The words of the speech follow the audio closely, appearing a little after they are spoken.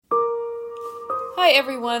Hi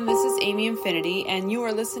everyone, this is Amy Infinity, and you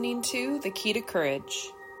are listening to The Key to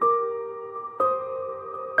Courage.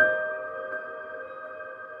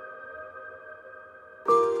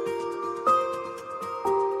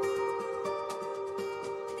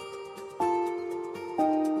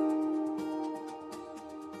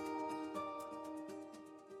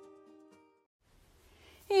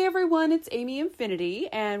 Hey everyone, it's Amy Infinity,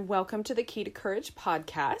 and welcome to the Key to Courage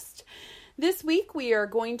podcast. This week we are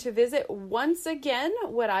going to visit once again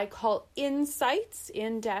what I call insights,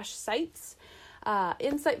 in-sights.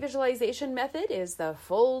 Insight visualization method is the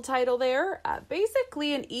full title there.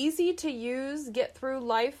 Basically an easy to use, get through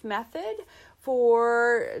life method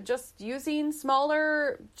for just using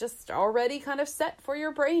smaller, just already kind of set for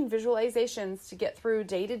your brain visualizations to get through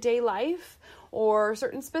day-to-day life or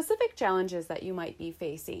certain specific challenges that you might be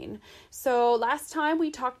facing. So last time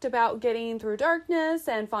we talked about getting through darkness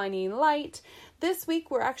and finding light. This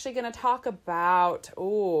week we're actually going to talk about,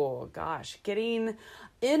 getting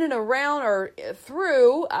in and around or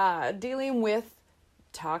through dealing with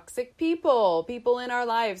toxic people in our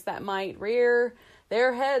lives that might rear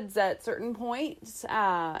their heads at certain points.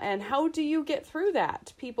 And how do you get through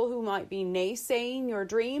that? People who might be naysaying your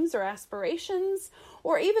dreams or aspirations,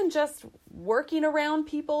 or even just working around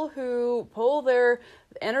people who pull their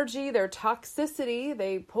energy, their toxicity,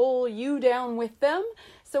 they pull you down with them.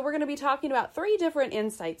 So we're going to be talking about 3 different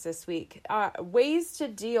insights this week, ways to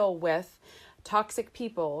deal with toxic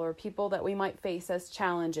people or people that we might face as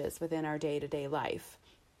challenges within our day-to-day life.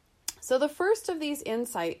 So the first of these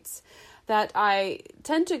insights that I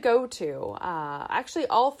tend to go to, actually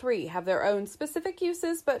all 3 have their own specific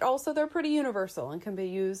uses, but also they're pretty universal and can be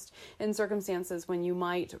used in circumstances when you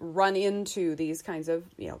might run into these kinds of,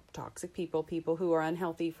 toxic people who are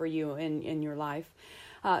unhealthy for you in your life.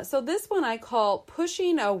 So this one I call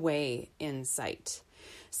pushing away insight.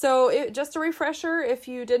 So just a refresher, if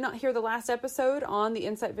you did not hear the last episode on the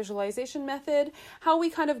insight visualization method, how we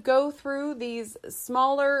kind of go through these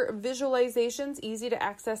smaller visualizations, easy to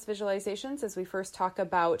access visualizations, as we first talk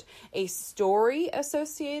about a story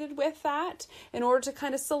associated with that in order to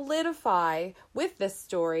kind of solidify with this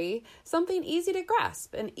story something easy to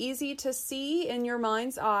grasp and easy to see in your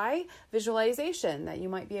mind's eye visualization that you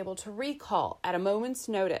might be able to recall at a moment's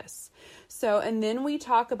notice. So, and then we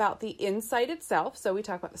talk about the insight itself. So we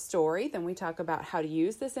talk about the story, then we talk about how to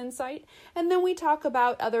use this insight, and then we talk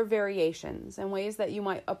about other variations and ways that you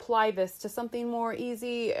might apply this to something more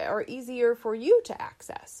easy or easier for you to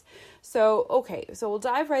access. So we'll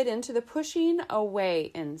dive right into the pushing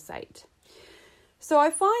away insight. So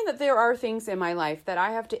I find that there are things in my life that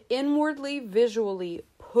I have to inwardly, visually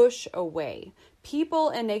push away. People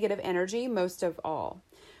and negative energy most of all.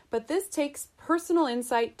 But this takes personal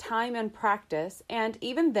insight, time, and practice, and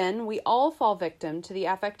even then, we all fall victim to the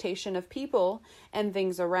affectation of people and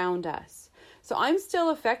things around us. So I'm still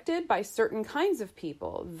affected by certain kinds of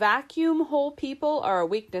people. Vacuum hole people are a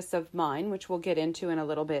weakness of mine, which we'll get into in a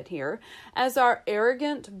little bit here, as are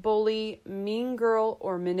arrogant, bully, mean girl,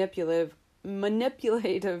 or manipulative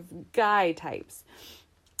guy types.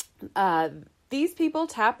 These people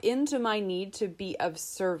tap into my need to be of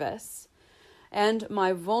service and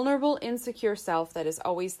my vulnerable, insecure self that is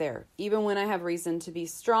always there, even when I have reason to be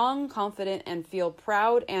strong, confident, and feel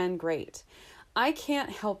proud and great. I can't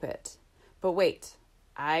help it. But wait,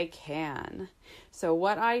 I can. So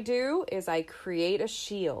what I do is I create a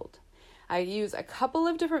shield. I use a couple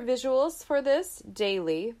of different visuals for this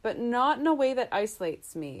daily, but not in a way that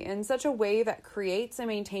isolates me, in such a way that creates and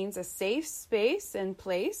maintains a safe space and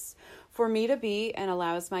place for me to be and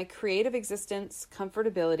allows my creative existence,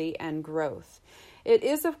 comfortability, and growth. It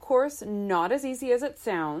is, of course, not as easy as it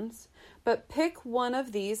sounds, but pick one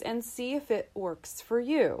of these and see if it works for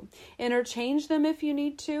you. Interchange them if you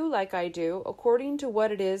need to, like I do, according to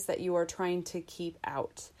what it is that you are trying to keep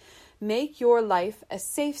out. Make your life a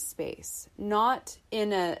safe space, not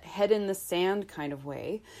in a head in the sand kind of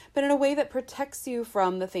way, but in a way that protects you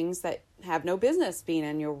from the things that have no business being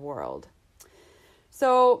in your world.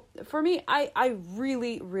 So for me, I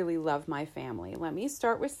really, really love my family. Let me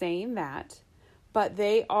start with saying that. But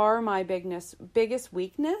they are my biggest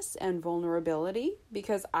weakness and vulnerability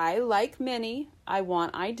because I, like many, I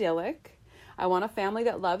want idyllic. I want a family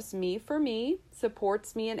that loves me for me,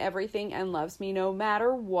 supports me in everything, and loves me no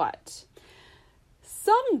matter what.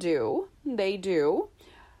 Some do, they do,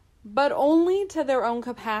 but only to their own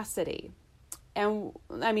capacity. And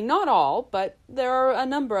I mean, not all, but there are a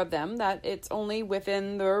number of them that it's only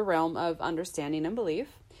within their realm of understanding and belief.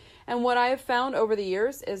 And what I have found over the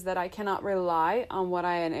years is that I cannot rely on what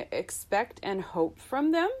I expect and hope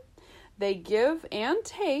from them. They give and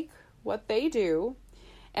take what they do,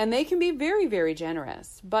 And they can be very, very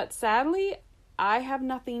generous. But sadly, I have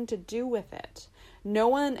nothing to do with it. No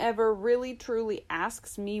one ever really truly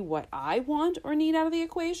asks me what I want or need out of the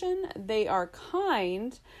equation. They are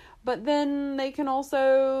kind, but then they can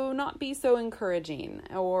also not be so encouraging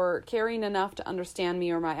or caring enough to understand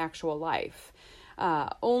me or my actual life.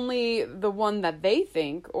 Only the one that they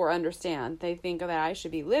think or understand, they think that I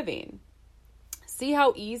should be living. See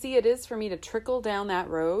how easy it is for me to trickle down that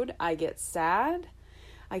road? I get sad.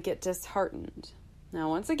 I get disheartened. Now,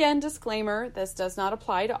 once again, disclaimer, this does not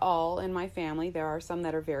apply to all in my family. There are some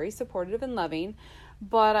that are very supportive and loving,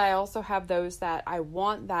 but I also have those that I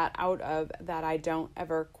want that out of that I don't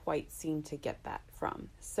ever quite seem to get that from.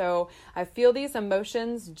 So I feel these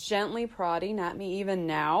emotions gently prodding at me even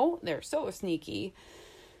now. They're so sneaky.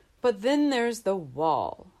 But then there's the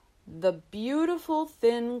wall, the beautiful,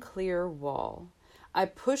 thin, clear wall. I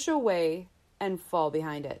push away and fall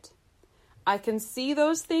behind it. I can see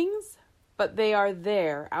those things, but they are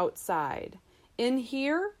there outside. In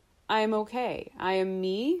here, I am okay. I am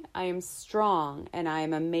me, I am strong, and I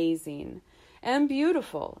am amazing and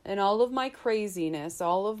beautiful in all of my craziness,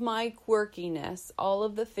 all of my quirkiness, all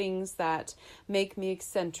of the things that make me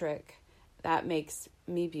eccentric. That makes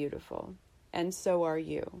me beautiful. And so are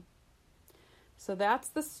you. So that's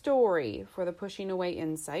the story for the Pushing Away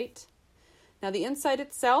Insight. Now the insight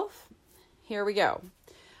itself, here we go.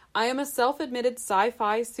 I am a self-admitted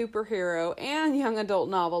sci-fi superhero and young adult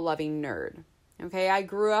novel-loving nerd. Okay, I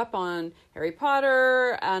grew up on Harry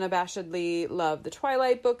Potter, unabashedly love the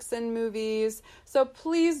Twilight books and movies, so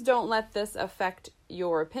please don't let this affect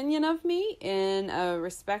your opinion of me in a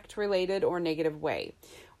respect-related or negative way.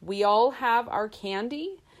 We all have our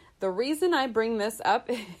candy. The reason I bring this up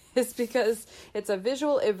is because it's a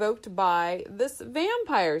visual evoked by this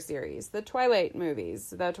vampire series, the Twilight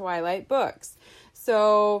movies, the Twilight books.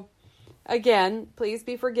 So, again, please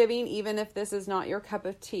be forgiving even if this is not your cup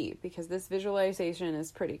of tea, because this visualization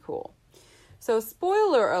is pretty cool. So,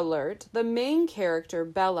 spoiler alert, the main character,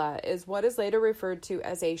 Bella, is what is later referred to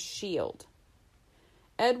as a shield.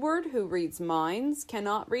 Edward, who reads minds,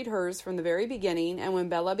 cannot read hers from the very beginning, and when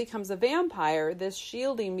Bella becomes a vampire, this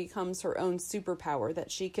shielding becomes her own superpower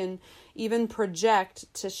that she can even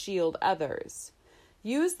project to shield others.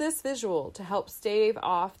 Use this visual to help stave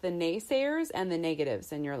off the naysayers and the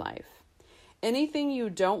negatives in your life. Anything you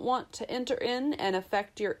don't want to enter in and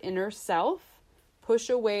affect your inner self, push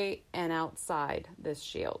away and outside this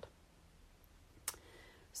shield.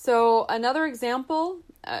 So another example,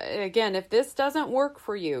 again, if this doesn't work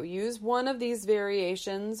for you, use one of these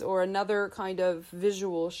variations or another kind of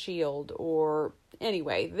visual shield. Or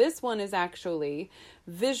anyway, this one is actually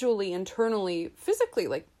visually, internally, physically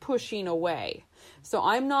like pushing away. So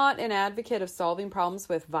I'm not an advocate of solving problems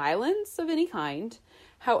with violence of any kind.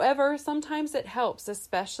 However, sometimes it helps,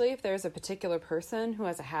 especially if there's a particular person who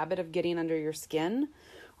has a habit of getting under your skin,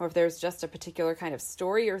 or if there's just a particular kind of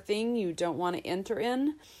story or thing you don't want to enter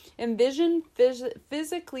in. Envision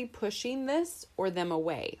physically pushing this or them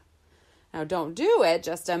away. Now, don't do it,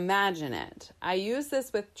 just imagine it. I use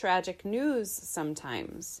this with tragic news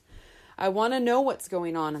sometimes. I want to know what's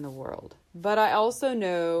going on in the world, but I also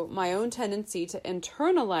know my own tendency to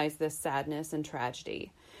internalize this sadness and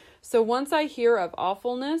tragedy. So once I hear of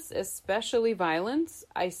awfulness, especially violence,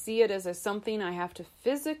 I see it as something I have to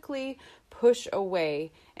physically push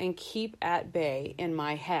away and keep at bay in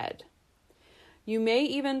my head. You may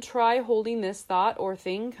even try holding this thought or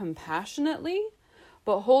thing compassionately,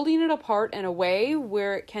 but holding it apart in a way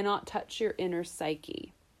where it cannot touch your inner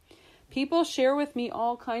psyche. People share with me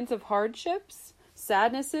all kinds of hardships,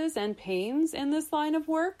 sadnesses, and pains in this line of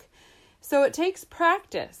work. So it takes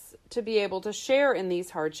practice to be able to share in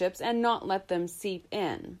these hardships and not let them seep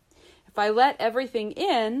in. If I let everything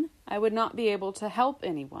in, I would not be able to help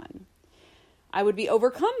anyone. I would be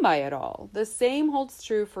overcome by it all. The same holds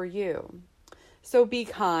true for you. So be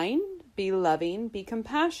kind, be loving, be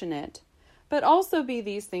compassionate, but also be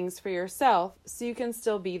these things for yourself so you can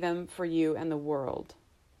still be them for you and the world.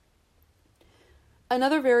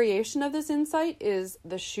 Another variation of this insight is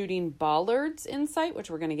the Shooting Bollards insight, which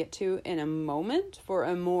we're going to get to in a moment for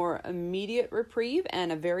a more immediate reprieve and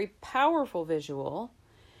a very powerful visual.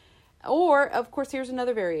 Or, of course, here's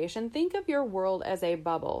another variation. Think of your world as a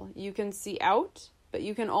bubble. You can see out, but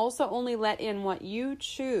you can also only let in what you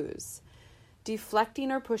choose, deflecting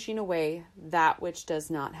or pushing away that which does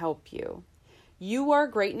not help you. You are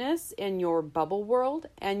greatness in your bubble world,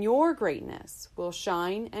 and your greatness will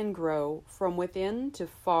shine and grow from within to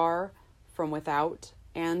far from without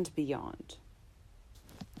and beyond.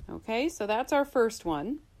 Okay, so that's our first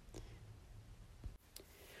one.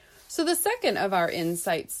 So the second of our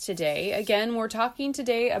insights today, again, we're talking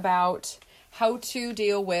today about how to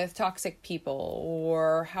deal with toxic people,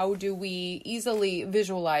 or how do we easily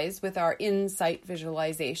visualize with our insight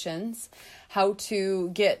visualizations, how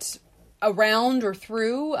to get around or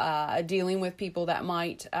through dealing with people that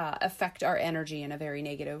might affect our energy in a very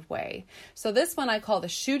negative way. So this one I call the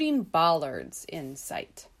Shooting Bollards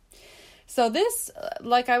insight. So this,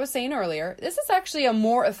 like I was saying earlier, this is actually a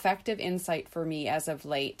more effective insight for me as of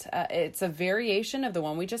late. It's a variation of the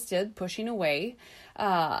one we just did, pushing away.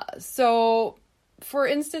 So for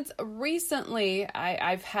instance, recently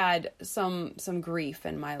I've had some grief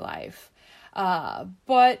in my life,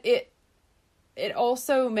 but it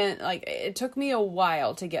also meant, like, it took me a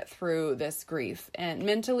while to get through this grief, and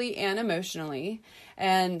mentally and emotionally,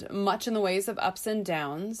 and much in the ways of ups and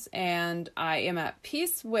downs. And I am at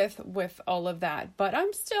peace with all of that, but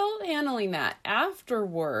I'm still handling that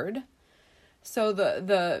afterward. So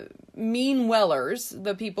the mean wellers,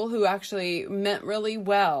 the people who actually meant really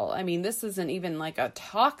well, I mean, this isn't even like a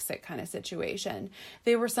toxic kind of situation.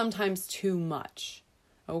 They were sometimes too much.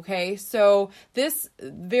 Okay, so this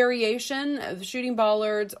variation of the Shooting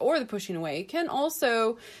Bollards or the pushing away can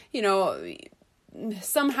also,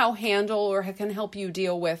 somehow handle or can help you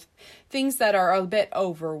deal with things that are a bit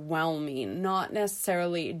overwhelming, not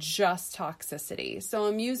necessarily just toxicity. So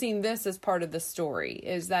I'm using this as part of the story,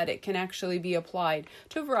 is that it can actually be applied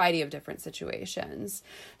to a variety of different situations.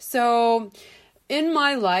 So in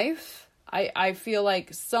my life, I feel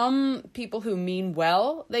like some people who mean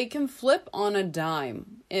well, they can flip on a dime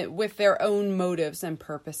with their own motives and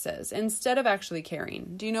purposes instead of actually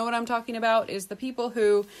caring. Do you know what I'm talking about? Is the people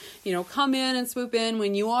who, come in and swoop in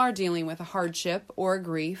when you are dealing with a hardship or a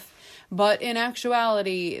grief. But in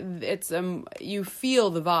actuality, it's you feel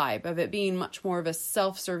the vibe of it being much more of a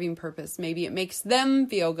self-serving purpose. Maybe it makes them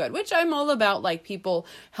feel good, which I'm all about, like people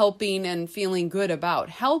helping and feeling good about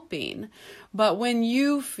helping. But when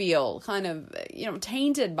you feel kind of,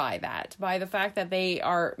 tainted by that, by the fact that they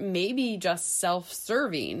are maybe just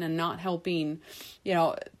self-serving and not helping,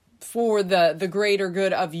 for the greater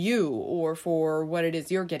good of you or for what it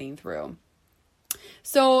is you're getting through.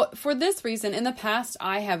 So for this reason, in the past,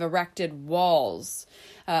 I have erected walls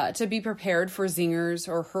to be prepared for zingers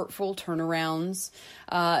or hurtful turnarounds.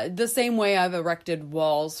 The same way I've erected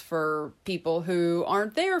walls for people who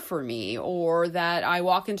aren't there for me, or that I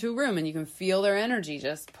walk into a room and you can feel their energy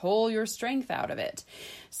just pull your strength out of it.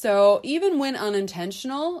 So even when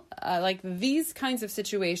unintentional, like these kinds of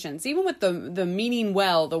situations, even with the meaning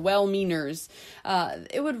well, the well-meaners,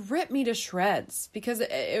 it would rip me to shreds because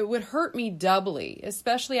it would hurt me doubly,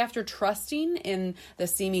 especially after trusting in the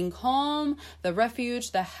seeming calm, the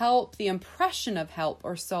refuge, the help, the impression of help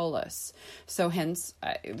or solace. So hence,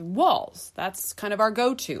 walls. That's kind of our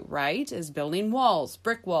go-to, right? Is building walls,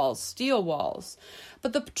 brick walls, steel walls.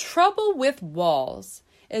 But the trouble with walls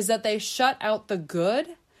is that they shut out the good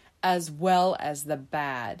as well as the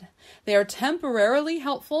bad. They are temporarily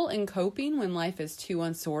helpful in coping when life is too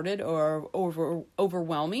unsorted or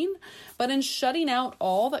overwhelming, but in shutting out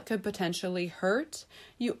all that could potentially hurt,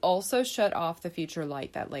 you also shut off the future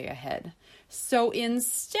light that lay ahead. So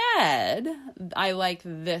instead, I like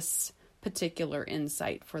this particular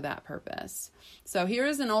insight for that purpose. So here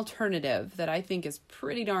is an alternative that I think is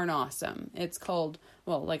pretty darn awesome. It's called,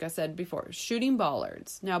 well, like I said before, Shooting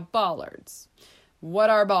Bollards. Now, bollards.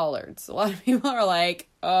 What are bollards? A lot of people are like,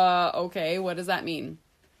 okay, what does that mean?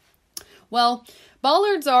 Well,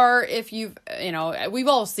 bollards are, if you've, we've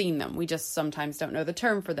all seen them. We just sometimes don't know the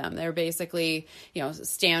term for them. They're basically,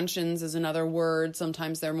 stanchions is another word.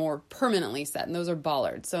 Sometimes they're more permanently set, and those are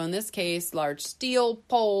bollards. So in this case, large steel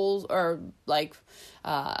poles or like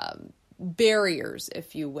barriers,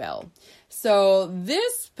 if you will. So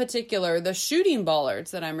this particular, the shooting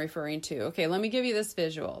bollards that I'm referring to, okay, let me give you this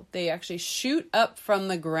visual. They actually shoot up from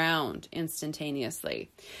the ground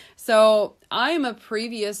instantaneously. So I am a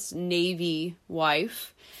previous Navy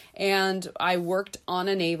wife, and I worked on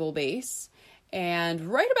a naval base. And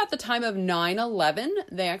right about the time of 9/11,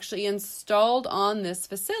 they actually installed on this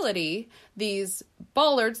facility these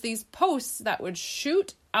bollards, these posts that would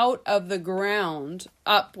shoot out of the ground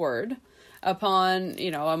upward upon,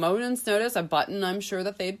 a moment's notice, a button I'm sure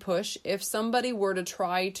that they'd push if somebody were to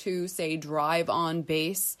try to, say, drive on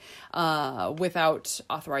base without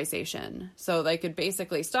authorization. So they could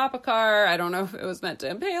basically stop a car. I don't know if it was meant to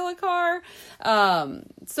impale a car.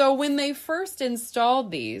 So when they first installed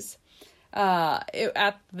these,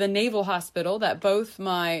 at the naval hospital that both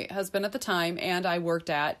my husband at the time and I worked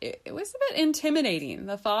at, it was a bit intimidating.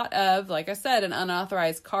 The thought of, like I said, an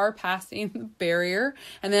unauthorized car passing the barrier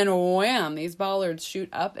and then wham, these bollards shoot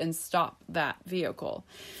up and stop that vehicle.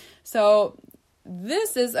 So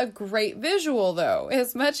this is a great visual, though,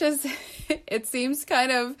 as much as it seems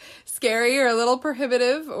kind of scary or a little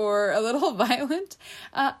prohibitive or a little violent.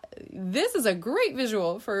 This is a great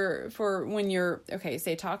visual for when you're,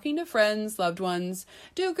 say talking to friends, loved ones,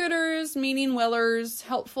 do-gooders, meaning-wellers,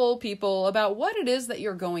 helpful people about what it is that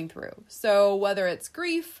you're going through. So whether it's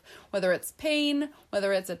grief, whether it's pain,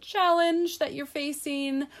 whether it's a challenge that you're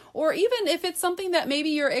facing, or even if it's something that maybe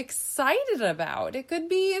you're excited about. It could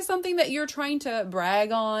be something that you're trying to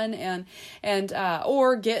brag on and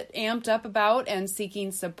or get amped up about and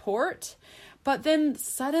seeking support. But then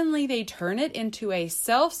suddenly they turn it into a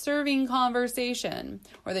self-serving conversation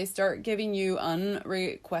where they start giving you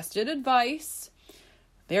unrequested advice.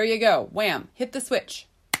 There you go. Wham. Hit the switch.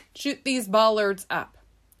 Shoot these bollards up.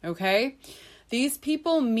 Okay? These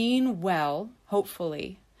people mean well,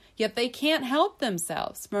 hopefully, yet they can't help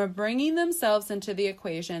themselves from bringing themselves into the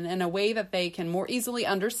equation in a way that they can more easily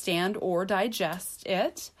understand or digest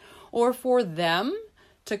it, or for them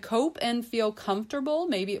to cope and feel comfortable.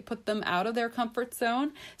 Maybe it put them out of their comfort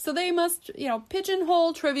zone. So they must,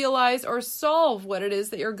 pigeonhole, trivialize, or solve what it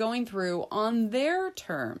is that you're going through on their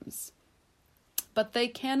terms. But they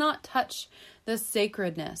cannot touch the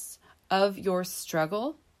sacredness of your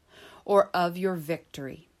struggle or of your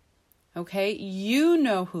victory. Okay? You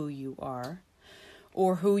know who you are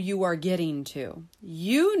or who you are getting to.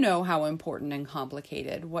 You know how important and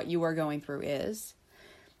complicated what you are going through is.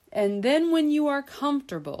 And then when you are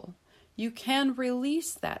comfortable, you can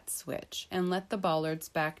release that switch and let the bollards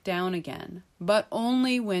back down again, but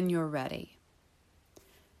only when you're ready.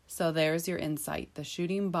 So there's your insight, the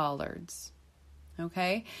shooting bollards.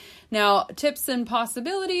 Okay. Now, tips and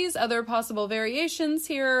possibilities, other possible variations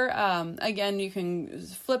here. Again, you can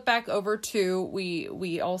flip back over to,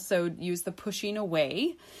 we also use the pushing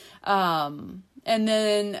away. And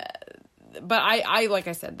then, but I, like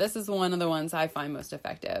I said, this is one of the ones I find most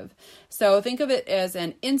effective. So think of it as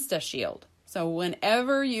an insta shield. So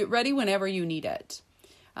whenever you need it.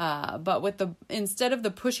 But instead of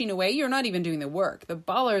the pushing away, you're not even doing the work. The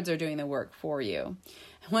bollards are doing the work for you.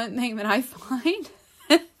 One thing that I find,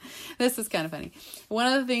 this is kind of funny. One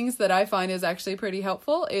of the things that I find is actually pretty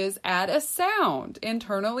helpful is add a sound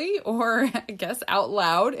internally, or I guess out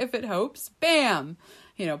loud if it helps. Bam,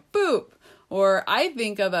 boop. Or I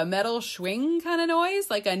think of a metal swing kind of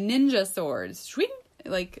noise, like a ninja sword. Swing,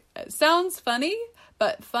 like sounds funny,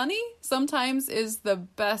 but funny sometimes is the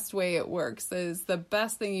best way it works, is the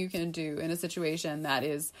best thing you can do in a situation that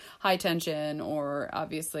is high tension or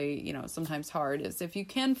obviously, sometimes hard, is if you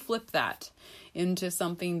can flip that into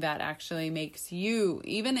something that actually makes you,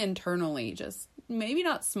 even internally, just maybe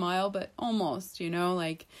not smile, but almost,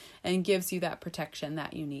 and gives you that protection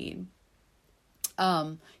that you need.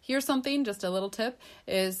 Here's something, just a little tip,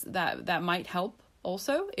 is that might help.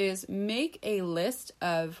 Also, is make a list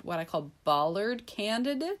of what I call bollard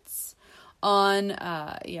candidates on,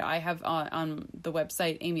 I have on the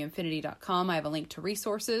website, amyinfinity.com, I have a link to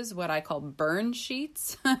resources, what I call burn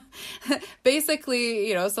sheets.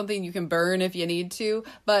 Basically, something you can burn if you need to,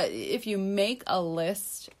 but if you make a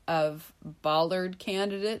list of bollard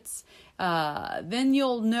candidates, then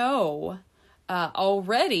you'll know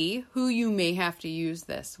already who you may have to use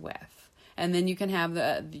this with. And then you can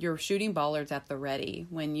have your shooting bollards at the ready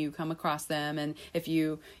when you come across them. And if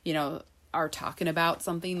you are talking about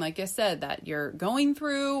something, like I said, that you're going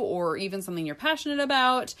through, or even something you're passionate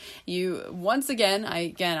about,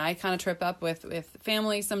 I kind of trip up with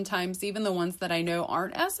family sometimes, even the ones that I know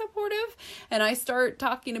aren't as supportive. And I start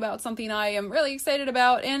talking about something I am really excited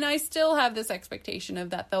about, and I still have this expectation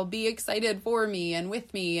of that they'll be excited for me and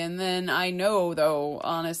with me. And then I know, though,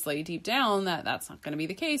 honestly, deep down, that that's not going to be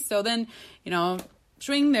the case. So then,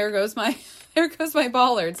 swing, there goes my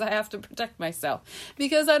bollards. I have to protect myself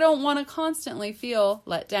because I don't want to constantly feel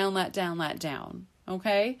let down.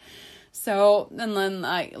 Okay? So, and then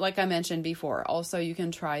like I mentioned before, also you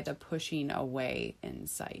can try the pushing away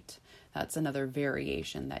insight. That's another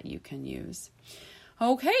variation that you can use.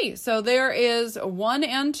 Okay, so there is 1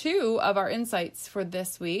 and 2 of our insights for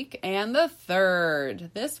this week, and the third.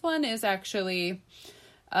 This one is actually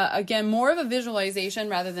again, more of a visualization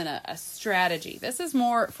rather than a strategy. This is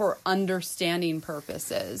more for understanding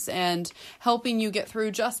purposes and helping you get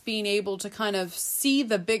through just being able to kind of see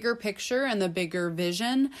the bigger picture and the bigger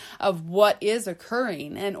vision of what is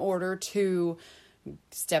occurring in order to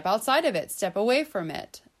step outside of it, step away from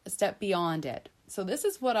it, step beyond it. So this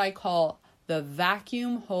is what I call the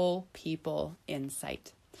vacuum hole people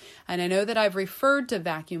insight. And I know that I've referred to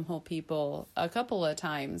vacuum hole people a couple of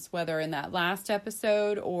times, whether in that last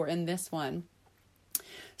episode or in this one.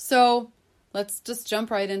 So Let's just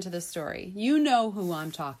jump right into the story. You know who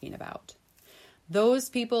I'm talking about. Those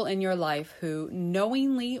people in your life who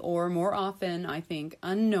knowingly, or more often, I think,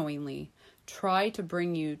 unknowingly, try to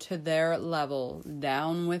bring you to their level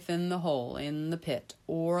down within the hole, in the pit,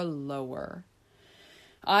 or lower.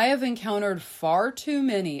 I have encountered far too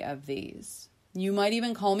many of these. You might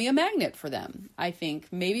even call me a magnet for them, I think,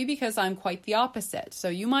 maybe because I'm quite the opposite. So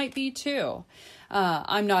you might be too.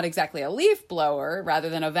 I'm not exactly a leaf blower rather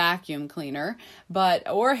than a vacuum cleaner,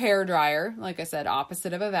 or hair dryer, like I said,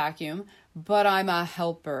 opposite of a vacuum, but I'm a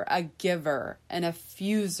helper, a giver, and a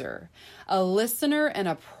fuser, a listener, and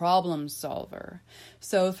a problem solver.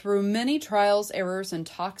 So through many trials, errors, and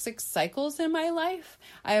toxic cycles in my life,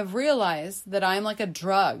 I have realized that I'm like a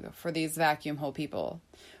drug for these vacuum hole people,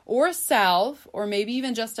 or a salve, or maybe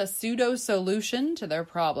even just a pseudo solution to their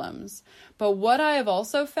problems. But what I have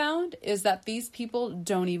also found is that these people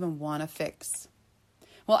don't even want to fix.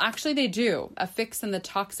 Well, actually they do, a fix in the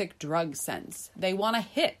toxic drug sense. They want a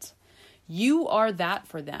hit. You are that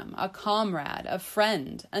for them, a comrade, a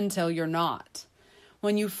friend, until you're not.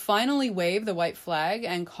 When you finally wave the white flag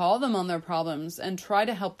and call them on their problems and try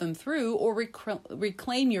to help them through or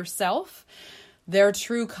reclaim yourself, their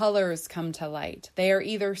true colors come to light. They are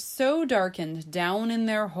either so darkened down in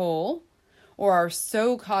their hole or are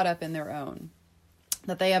so caught up in their own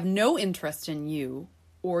that they have no interest in you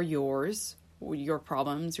or yours, or your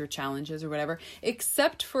problems, your challenges, or whatever,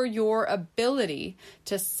 except for your ability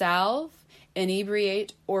to salve,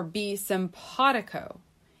 inebriate, or be simpatico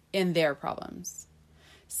in their problems.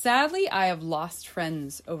 Sadly, I have lost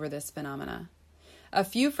friends over this phenomena. A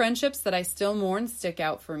few friendships that I still mourn stick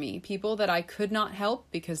out for me, people that I could not help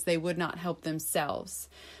because they would not help themselves.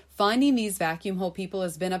 Finding these vacuum hole people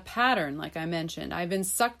has been a pattern, like I mentioned. I've been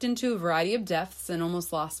sucked into a variety of depths and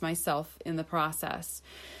almost lost myself in the process.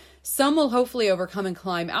 Some will hopefully overcome and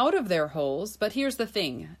climb out of their holes, but here's the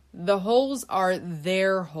thing. The holes are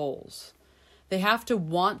their holes. They have to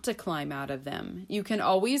want to climb out of them. You can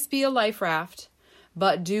always be a life raft,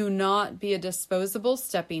 but do not be a disposable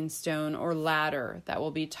stepping stone or ladder that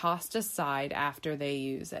will be tossed aside after they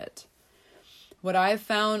use it. What I've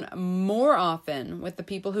found more often with the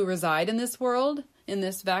people who reside in this world, in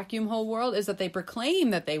this vacuum hole world, is that they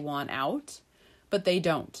proclaim that they want out, but they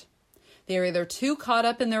don't. They are either too caught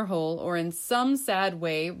up in their hole or in some sad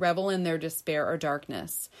way revel in their despair or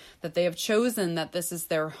darkness, that they have chosen that this is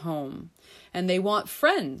their home. And they want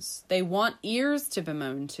friends. They want ears to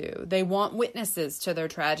bemoan to. They want witnesses to their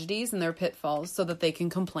tragedies and their pitfalls so that they can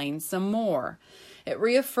complain some more. It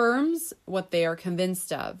reaffirms what they are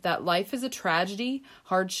convinced of, that life is a tragedy,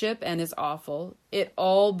 hardship, and is awful. It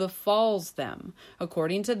all befalls them.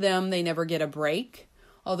 According to them, they never get a break.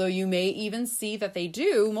 Although you may even see that they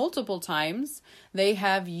do multiple times. They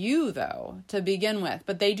have you, though, to begin with,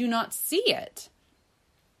 but they do not see it.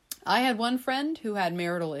 I had one friend who had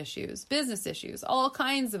marital issues, business issues, all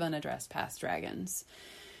kinds of unaddressed past dragons.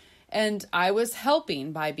 And I was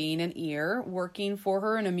helping by being an ear, working for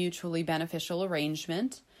her in a mutually beneficial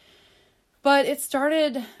arrangement. But it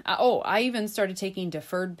started, I even started taking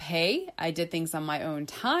deferred pay. I did things on my own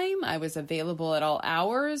time. I was available at all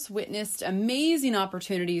hours, witnessed amazing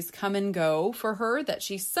opportunities come and go for her that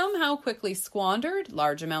she somehow quickly squandered,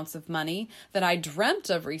 large amounts of money that I dreamt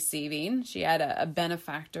of receiving. She had a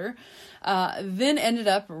benefactor, then ended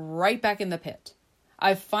up right back in the pit.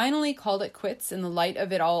 I finally called it quits in the light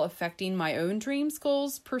of it all affecting my own dreams,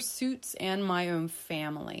 goals, pursuits, and my own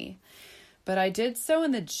family. But I did so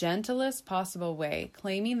in the gentlest possible way,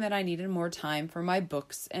 claiming that I needed more time for my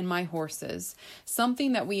books and my horses,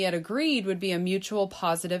 something that we had agreed would be a mutual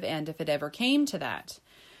positive end if it ever came to that.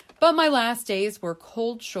 But my last days were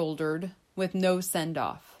cold-shouldered with no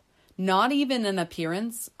send-off. Not even an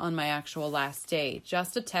appearance on my actual last day,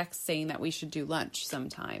 just a text saying that we should do lunch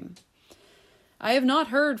sometime. I have not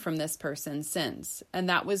heard from this person since, and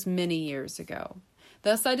that was many years ago.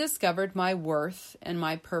 Thus, I discovered my worth and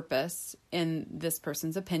my purpose in this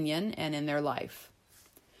person's opinion and in their life.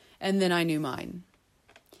 And then I knew mine.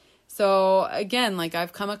 So again,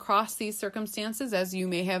 I've come across these circumstances, as you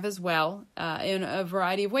may have as well, in a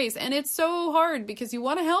variety of ways. And it's so hard because you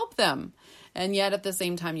want to help them. And yet at the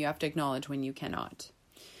same time, you have to acknowledge when you cannot.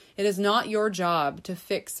 It is not your job to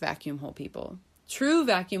fix vacuum hole people. True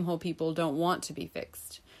vacuum hole people don't want to be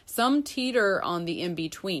fixed. Some teeter on the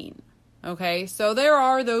in-between. Okay, so there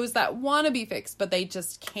are those that want to be fixed, but they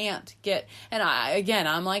just can't get, and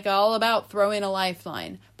I'm all about throwing a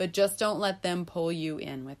lifeline, but just don't let them pull you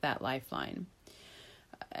in with that lifeline.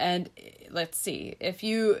 And let's see,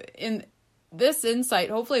 in this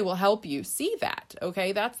insight hopefully will help you see that,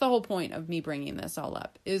 okay? That's the whole point of me bringing this all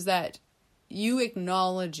up, is that you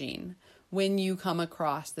acknowledging when you come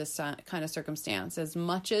across this kind of circumstance. As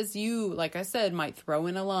much as you, like I said, might throw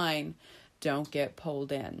in a line, don't get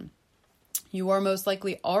pulled in. You are most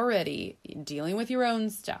likely already dealing with your own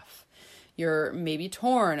stuff. You're maybe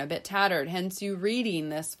torn, a bit tattered, hence you reading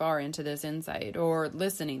this far into this insight, or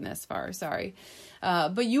listening this far, sorry.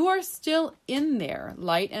 But you are still in there,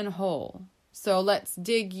 light and whole. So let's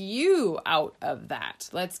dig you out of that.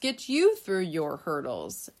 Let's get you through your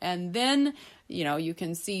hurdles. And then, you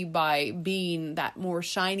can see by being that more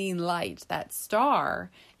shining light, that star,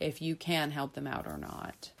 if you can help them out or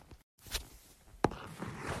not.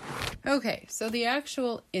 Okay, so the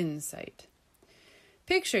actual insight.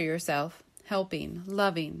 Picture yourself helping,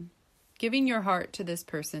 loving, giving your heart to this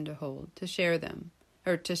person to hold, to share,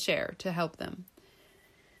 to help them.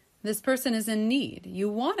 This person is in need. You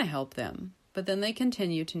want to help them, but then they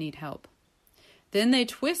continue to need help. Then they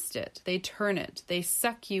twist it, they turn it, they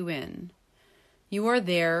suck you in. You are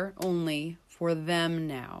there only for them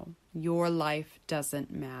now. Your life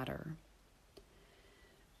doesn't matter.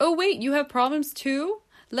 Oh, wait, you have problems too?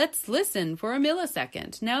 Let's listen for a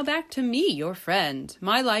millisecond. Now back to me, your friend.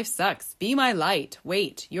 My life sucks. Be my light.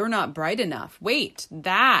 Wait, you're not bright enough. Wait,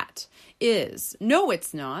 that is. No,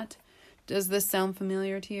 it's not. Does this sound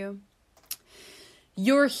familiar to you?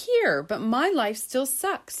 You're here, but my life still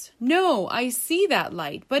sucks. No, I see that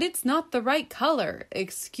light, but it's not the right color.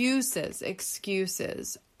 Excuses.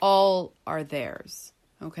 All are theirs.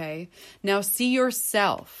 Okay? Now see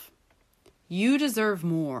yourself. You deserve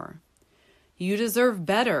more. You deserve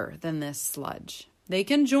better than this sludge. They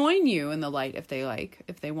can join you in the light if they like,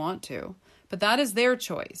 if they want to. But that is their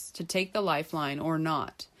choice, to take the lifeline or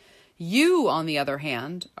not. You, on the other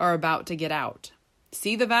hand, are about to get out.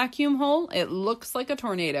 See the vacuum hole? It looks like a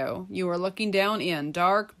tornado. You are looking down in,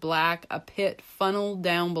 dark, black, a pit funneled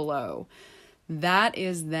down below. That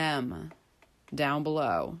is them, down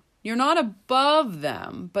below. You're not above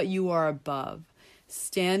them, but you are above,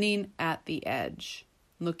 standing at the edge.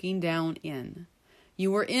 Looking down in.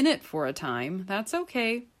 You were in it for a time. That's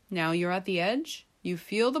okay. Now you're at the edge. You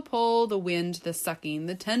feel the pull, the wind, the sucking,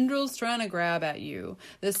 the tendrils trying to grab at you,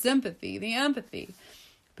 the sympathy, the empathy.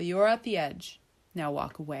 But you're at the edge. Now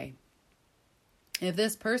walk away. If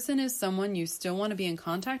this person is someone you still want to be in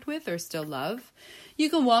contact with or still love, you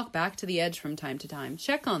can walk back to the edge from time to time.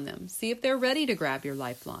 Check on them. See if they're ready to grab your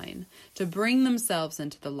lifeline, to bring themselves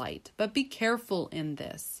into the light. But be careful in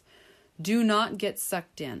this. Do not get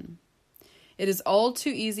sucked in. It is all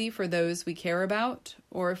too easy for those we care about,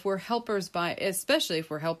 or especially if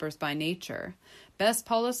we're helpers by nature. Best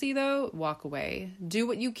policy though, walk away. Do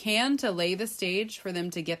what you can to lay the stage for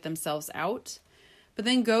them to get themselves out, but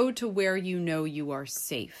then go to where you know you are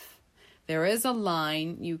safe. There is a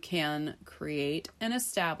line you can create and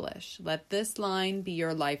establish. Let this line be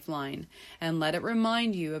your lifeline, and let it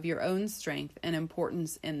remind you of your own strength and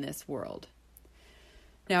importance in this world.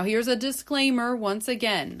 Now, here's a disclaimer once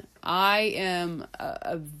again. I am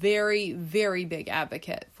a very, very big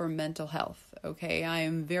advocate for mental health, okay? I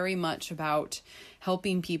am very much about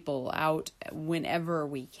helping people out whenever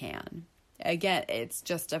we can. Again, it's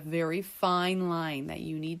just a very fine line that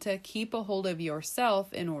you need to keep a hold of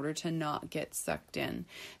yourself in order to not get sucked in.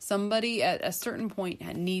 Somebody at a certain point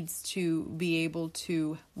needs to be able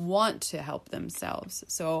to want to help themselves.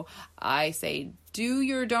 So I say, do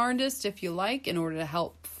your darndest if you like in order to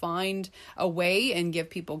help find a way and give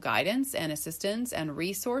people guidance and assistance and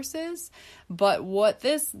resources. But what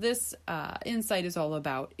this insight is all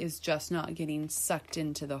about is just not getting sucked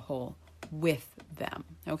into the hole with them.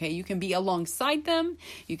 Okay, you can be alongside them.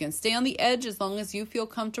 You can stay on the edge as long as you feel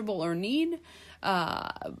comfortable or need.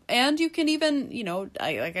 And you can even,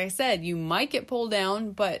 like I said, you might get pulled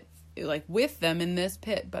down, but like with them in this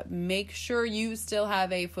pit, but make sure you still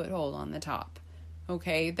have a foothold on the top.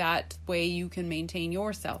 Okay, that way you can maintain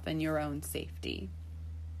yourself and your own safety.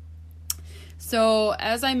 So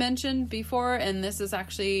as I mentioned before, and this is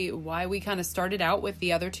actually why we kind of started out with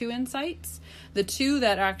the other two insights, the two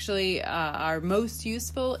that actually are most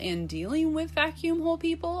useful in dealing with vacuum hole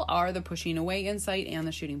people are the pushing away insight and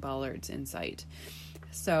the shooting bollards insight.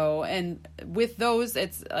 So, and with those,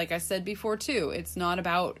 it's like I said before too, it's not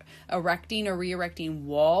about erecting or re-erecting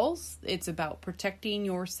walls. It's about protecting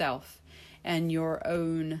yourself and your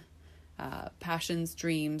own passions,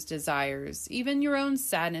 dreams, desires, even your own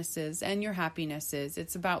sadnesses and your happinesses.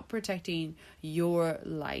 It's about protecting your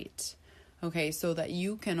light, okay, so that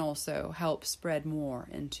you can also help spread more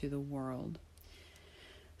into the world.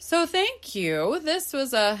 So thank you. This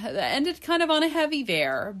was ended kind of on a heavy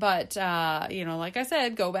there, but like I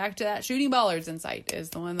said, go back to that Shooting Bollards insight is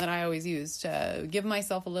the one that I always use to give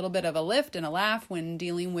myself a little bit of a lift and a laugh when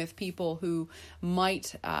dealing with people who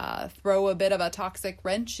might throw a bit of a toxic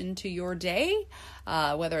wrench into your day,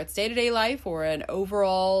 whether it's day-to-day life or an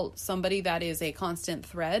overall somebody that is a constant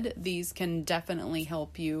thread. These can definitely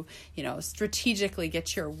help you, strategically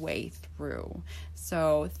get your way through.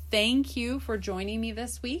 So thank you for joining me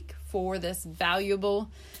this week for this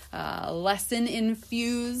valuable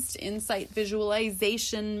lesson-infused insight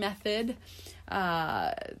visualization method.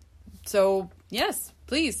 So yes,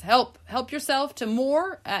 please help yourself to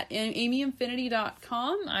more at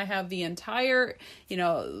amyinfinity.com. I have the entire,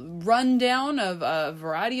 rundown of a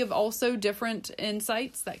variety of also different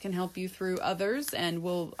insights that can help you through others. And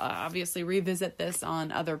we'll obviously revisit this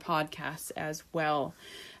on other podcasts as well.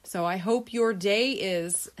 So I hope your day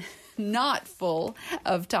is not full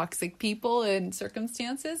of toxic people and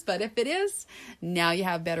circumstances, but if it is, now you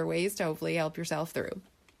have better ways to hopefully help yourself through.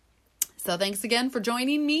 So thanks again for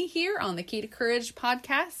joining me here on the Key to Courage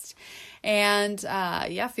podcast. And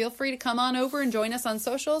feel free to come on over and join us on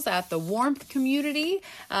socials at the Warmth Community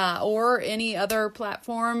or any other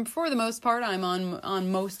platform. For the most part, I'm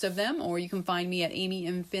on most of them, or you can find me at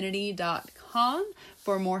amyinfinity.com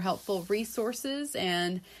for more helpful resources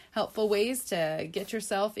and helpful ways to get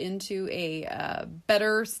yourself into a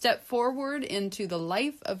better step forward into the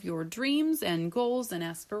life of your dreams and goals and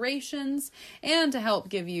aspirations, and to help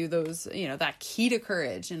give you those, that key to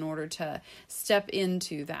courage in order to step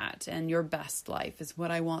into that. And your best life is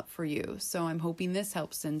what I want for you. So I'm hoping this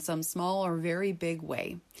helps in some small or very big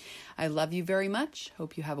way. I love you very much.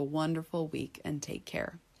 Hope you have a wonderful week and take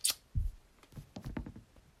care.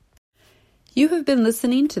 You have been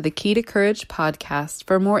listening to the Key to Courage podcast.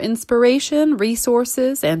 For more inspiration,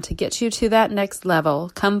 resources, and to get you to that next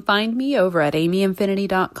level, come find me over at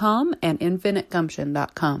amyinfinity.com and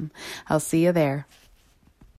infinitegumption.com. I'll see you there.